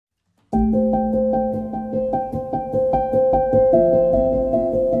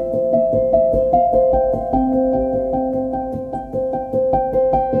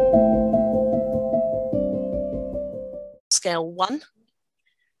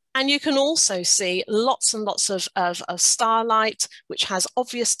And you can also see lots and lots of starlight, which has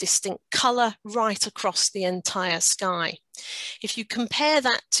obvious distinct color right across the entire sky. If you compare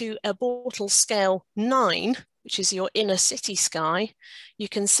that to a Bortle scale 9, which is your inner city sky, you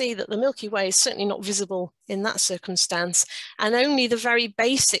can see that the Milky Way is certainly not visible in that circumstance, and only the very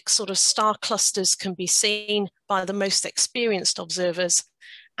basic sort of star clusters can be seen by the most experienced observers,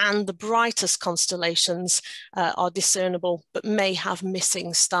 and the brightest constellations are discernible but may have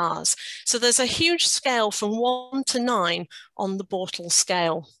missing stars. So there's a huge scale from 1 to 9 on the Bortle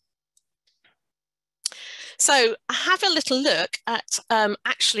scale. So have a little look at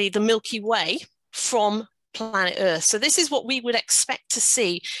actually the Milky Way from planet Earth. So this is what we would expect to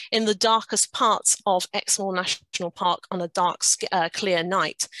see in the darkest parts of Exmoor National Park on a dark, clear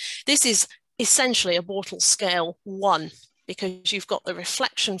night. This is essentially a Bortle scale 1, because you've got the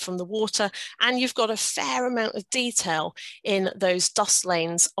reflection from the water and you've got a fair amount of detail in those dust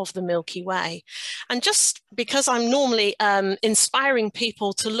lanes of the Milky Way. And just because I'm normally inspiring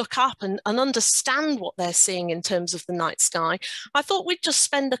people to look up and understand what they're seeing in terms of the night sky, I thought we'd just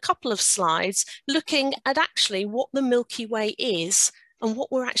spend a couple of slides looking at actually what the Milky Way is and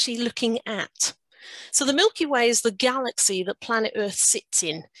what we're actually looking at. So the Milky Way is the galaxy that planet Earth sits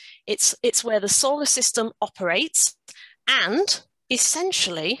in. It's where the solar system operates. And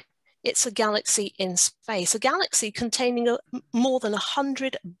essentially, it's a galaxy in space, a galaxy containing more than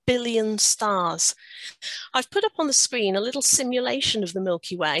 100 billion stars. I've put up on the screen a little simulation of the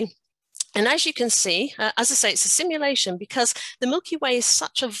Milky Way. And as you can see, as I say, it's a simulation because the Milky Way is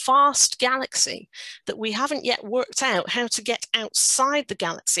such a vast galaxy that we haven't yet worked out how to get outside the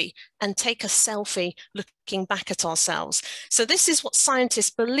galaxy and take a selfie looking back at ourselves. So this is what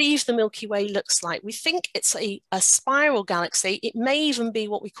scientists believe the Milky Way looks like. We think it's a spiral galaxy. It may even be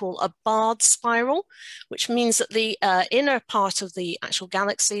what we call a barred spiral, which means that the inner part of the actual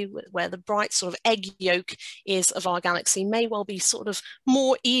galaxy, where the bright sort of egg yolk is of our galaxy, may well be sort of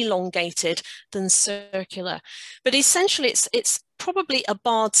more elongated than circular. But essentially, it's probably a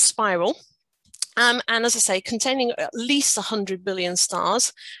barred spiral. And as I say, containing at least 100 billion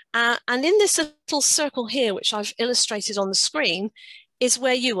stars. And in this little circle here, which I've illustrated on the screen, is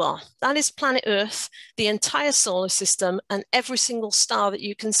where you are. That is planet Earth, the entire solar system, and every single star that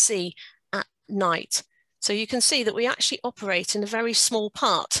you can see at night. So you can see that we actually operate in a very small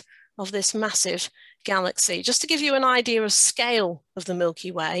part of this massive galaxy. Just to give you an idea of scale of the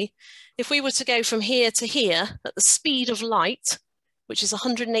Milky Way, if we were to go from here to here at the speed of light, which is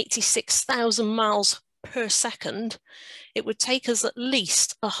 186,000 miles per second, it would take us at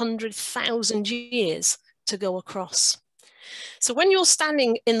least 100,000 years to go across. So when you're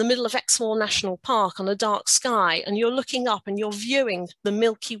standing in the middle of Exmoor National Park on a dark sky and you're looking up and you're viewing the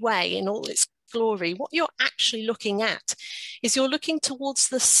Milky Way in all its glory, what you're actually looking at is you're looking towards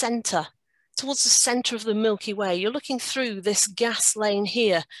the center of the Milky Way. You're looking through this gas lane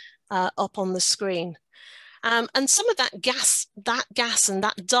here up on the screen. And some of that gas and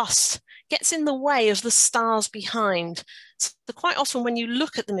that dust gets in the way of the stars behind. So quite often when you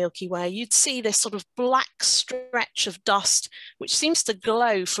look at the Milky Way, you'd see this sort of black stretch of dust, which seems to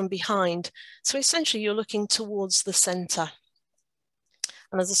glow from behind. So essentially you're looking towards the center.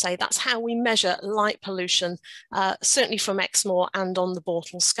 And as I say, that's how we measure light pollution, certainly from Exmoor and on the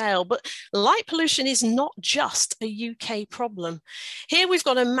Bortle scale. But light pollution is not just a UK problem. Here we've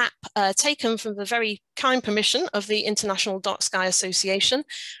got a map taken from the very kind permission of the International Dark Sky Association.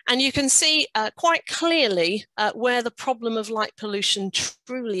 And you can see quite clearly where the problem of light pollution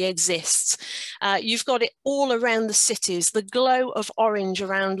truly exists. You've got it all around the cities, the glow of orange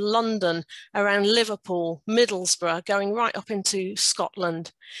around London, around Liverpool, Middlesbrough, going right up into Scotland.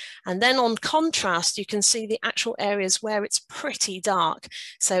 And then on contrast, you can see the actual areas where it's pretty dark.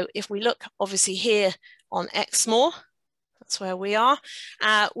 So if we look obviously here on Exmoor, that's where we are.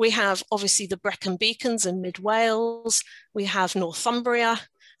 We have obviously the Brecon Beacons in mid Wales. We have Northumbria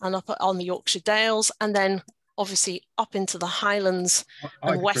and up on the Yorkshire Dales, and then obviously up into the Highlands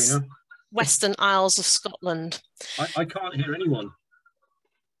and Western Isles of Scotland. I can't hear anyone.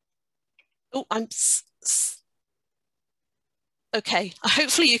 Oh, okay,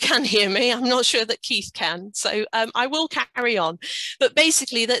 hopefully you can hear me. I'm not sure that Keith can, so I will carry on. But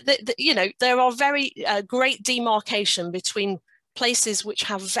basically, you know, there are very great demarcation between places which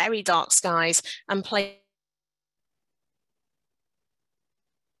have very dark skies and places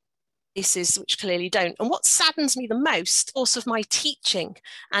places which clearly don't. And what saddens me the most, course of my teaching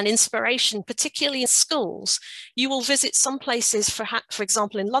and inspiration, particularly in schools, you will visit some places, for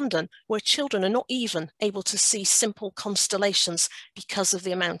example, in London, where children are not even able to see simple constellations because of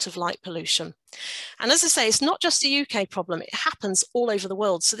the amount of light pollution. And as I say, it's not just a UK problem, it happens all over the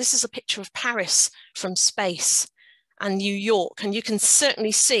world. So this is a picture of Paris from space and New York, and you can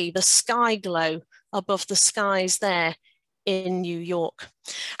certainly see the sky glow above the skies there in New York.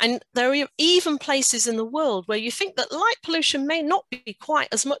 And there are even places in the world where you think that light pollution may not be quite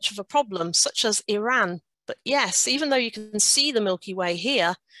as much of a problem, such as Iran. But yes, even though you can see the Milky Way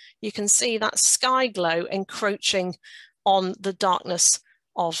here, you can see that sky glow encroaching on the darkness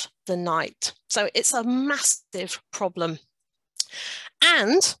of the night. So it's a massive problem.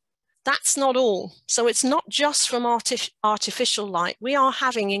 And that's not all. So it's not just from artificial light. We are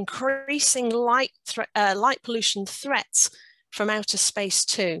having increasing light pollution threats from outer space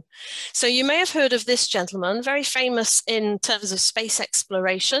too. So you may have heard of this gentleman, very famous in terms of space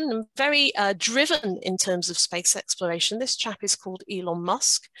exploration and very driven in terms of space exploration. This chap is called Elon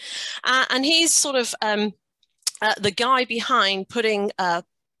Musk. And he's sort of the guy behind putting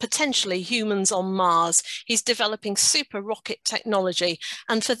potentially humans on Mars. He's developing super rocket technology.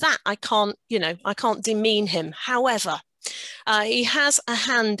 And for that, I can't demean him. However, he has a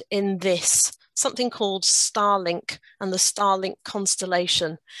hand in this, something called Starlink and the Starlink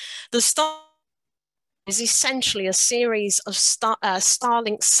constellation. The Starlink is essentially a series of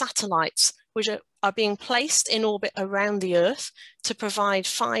Starlink satellites, which are being placed in orbit around the Earth to provide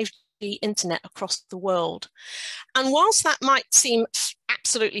 5G internet across the world. And whilst that might seem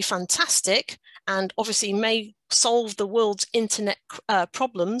absolutely fantastic and obviously may solve the world's internet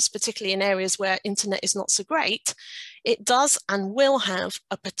problems, particularly in areas where internet is not so great, it does and will have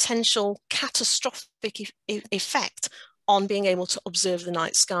a potential catastrophic effect on being able to observe the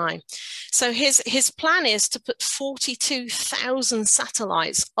night sky. So his plan is to put 42,000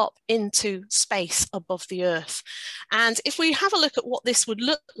 satellites up into space above the Earth. And if we have a look at what this would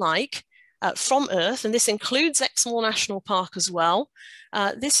look like from Earth, and this includes Exmoor National Park as well,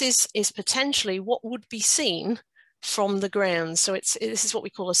 this is potentially what would be seen from the ground. So this is what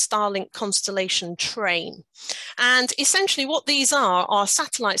we call a Starlink constellation train. And essentially what these are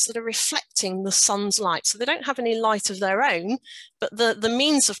satellites that are reflecting the sun's light. So they don't have any light of their own, but the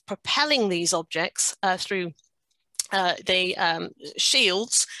means of propelling these objects through the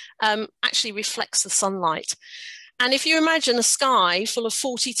shields actually reflects the sunlight. And if you imagine a sky full of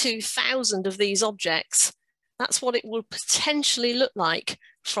 42,000 of these objects, that's what it will potentially look like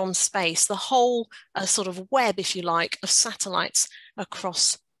from space, the whole sort of web, if you like, of satellites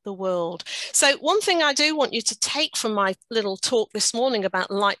across the world. So one thing I do want you to take from my little talk this morning about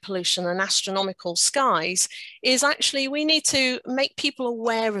light pollution and astronomical skies is actually we need to make people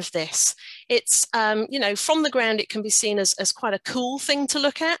aware of this. It's, from the ground, it can be seen as quite a cool thing to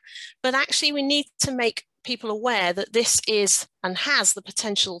look at, but actually we need to make people aware that this is and has the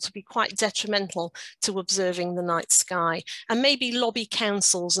potential to be quite detrimental to observing the night sky, and maybe lobby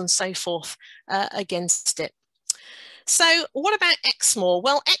councils and so forth against it. So what about Exmoor?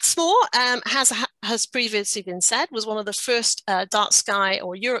 Well, Exmoor, has previously been said, was one of the first dark sky,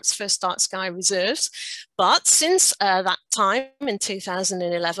 or Europe's first dark sky reserves. But since that time in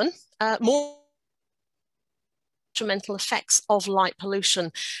 2011, more detrimental effects of light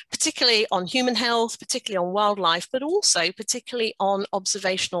pollution, particularly on human health, particularly on wildlife, but also particularly on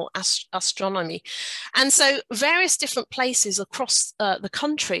observational astronomy. And so various different places across the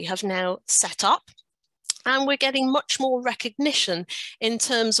country have now set up, and we're getting much more recognition in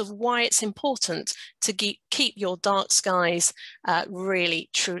terms of why it's important to keep your dark skies really,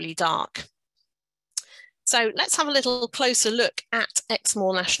 truly dark. So let's have a little closer look at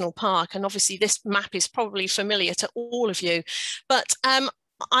Exmoor National Park. And obviously this map is probably familiar to all of you, but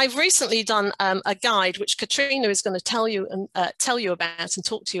I've recently done a guide which Katrina is going to tell you about and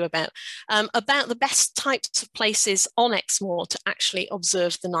talk to you about the best types of places on Exmoor to actually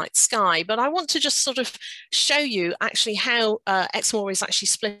observe the night sky. But I want to just sort of show you actually how Exmoor is actually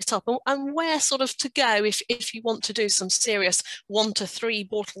split up and where sort of to go if you want to do some serious 1 to 3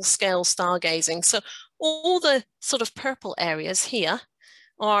 Bortle scale stargazing. So all the sort of purple areas here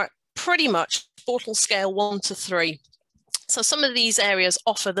are pretty much Bortle scale 1 to 3. So some of these areas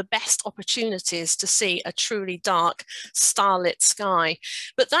offer the best opportunities to see a truly dark starlit sky.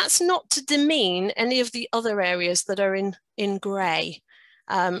 But that's not to demean any of the other areas that are in grey.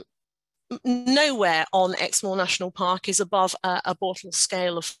 nowhere on Exmoor National Park is above a Bortle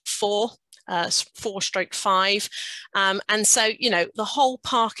scale of 4. 4/5, and so the whole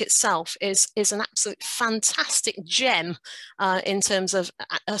park itself is an absolute fantastic gem in terms of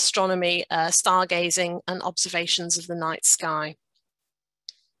astronomy, stargazing, and observations of the night sky.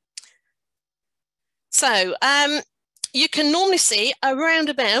 So you can normally see around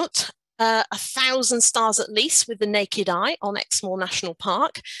about 1,000 stars at least with the naked eye on Exmoor National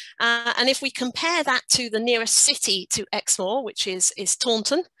Park. And if we compare that to the nearest city to Exmoor, which is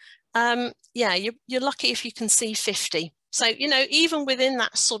Taunton, yeah, you're lucky if you can see 50. So, even within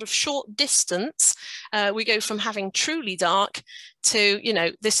that sort of short distance, we go from having truly dark to,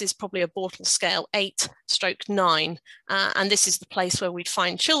 this is probably a Bortle scale 8/9. And this is the place where we'd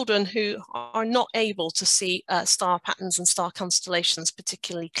find children who are not able to see star patterns and star constellations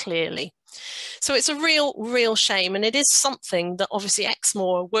particularly clearly. So it's a real shame, and it is something that obviously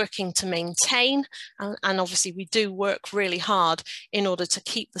Exmoor are working to maintain, and obviously we do work really hard in order to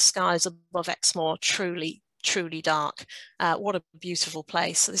keep the skies above Exmoor truly dark. What a beautiful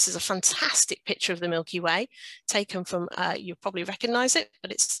place. So this is a fantastic picture of the Milky Way, taken from, you'll probably recognize it,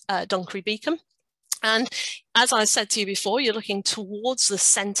 but it's Dunkery Beacon. And as I said to you before, you're looking towards the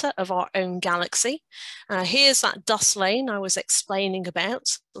center of our own galaxy. Here's that dust lane I was explaining about.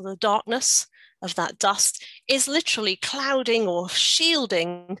 So the darkness of that dust is literally clouding or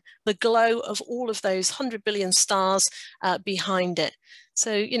shielding the glow of all of those 100 billion stars behind it.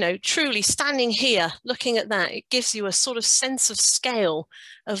 So, truly standing here, looking at that, it gives you a sort of sense of scale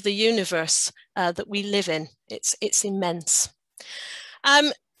of the universe that we live in. It's immense.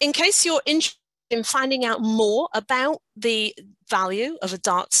 In case you're interested in finding out more about the value of a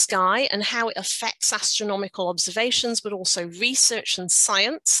dark sky and how it affects astronomical observations, but also research and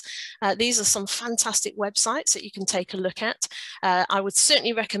science, these are some fantastic websites that you can take a look at. I would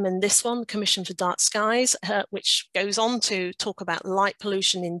certainly recommend this one, Commission for Dark Skies, which goes on to talk about light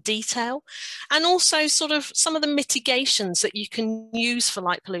pollution in detail, and also sort of some of the mitigations that you can use for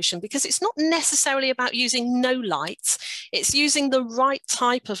light pollution, because it's not necessarily about using no lights, it's using the right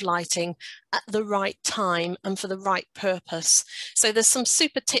type of lighting at the right time and for the right purpose. So there's some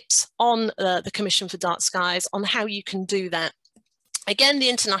super tips on the Commission for Dark Skies on how you can do that. Again, the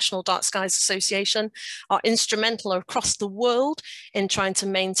International Dark Skies Association are instrumental across the world in trying to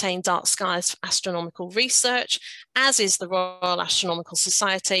maintain dark skies for astronomical research, as is the Royal Astronomical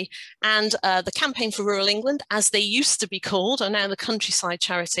Society, and the Campaign for Rural England, as they used to be called, are now the Countryside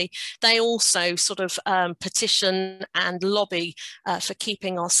Charity. They also sort of petition and lobby for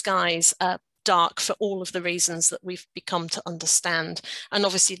keeping our skies dark for all of the reasons that we've become to understand. And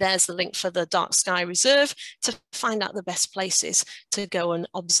obviously there's the link for the Dark Sky Reserve to find out the best places to go and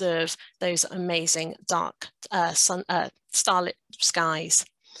observe those amazing dark starlit skies.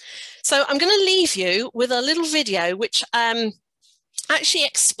 So I'm going to leave you with a little video which actually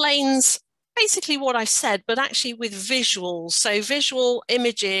explains basically what I've said, but actually with visuals. So visual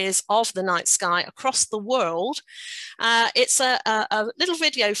images of the night sky across the world. It's a little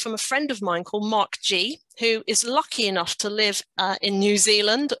video from a friend of mine called Mark G, who is lucky enough to live in New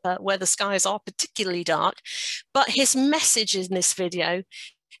Zealand, where the skies are particularly dark. But his message in this video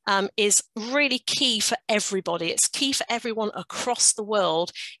is really key for everybody. It's key for everyone across the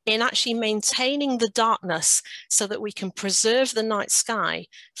world in actually maintaining the darkness so that we can preserve the night sky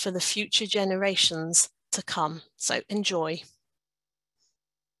for the future generations to come. So enjoy.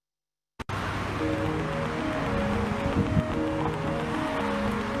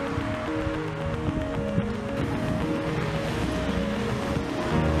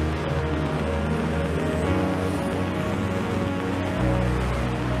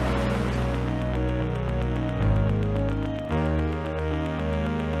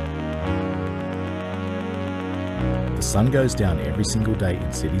 The sun goes down every single day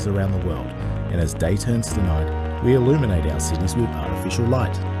in cities around the world, and as day turns to night, we illuminate our cities with artificial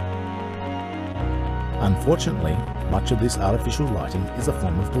light. Unfortunately, much of this artificial lighting is a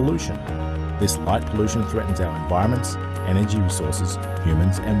form of pollution. This light pollution threatens our environments, energy resources,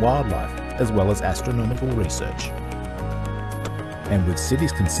 humans and wildlife, as well as astronomical research. And with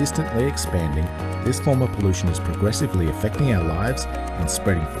cities consistently expanding, this form of pollution is progressively affecting our lives and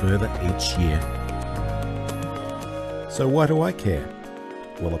spreading further each year. So why do I care?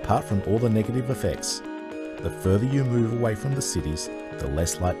 Well, apart from all the negative effects, the further you move away from the cities, the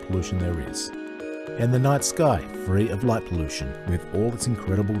less light pollution there is. And the night sky, free of light pollution, with all its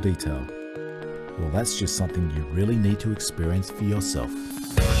incredible detail. Well, that's just something you really need to experience for yourself.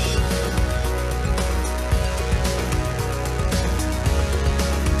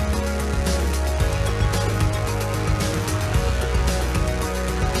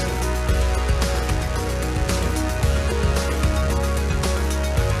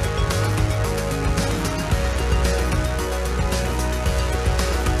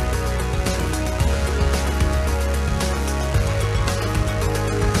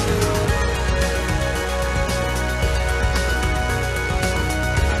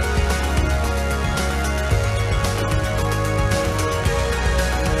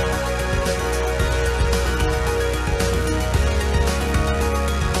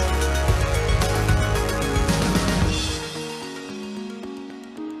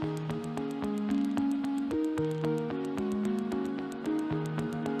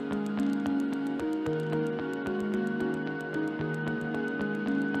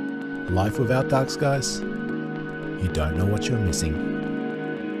 Life without dark skies? You don't know what you're missing.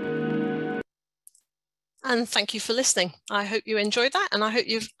 And thank you for listening. I hope you enjoyed that, and I hope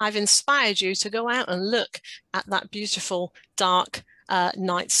I've inspired you to go out and look at that beautiful dark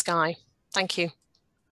night sky. Thank you.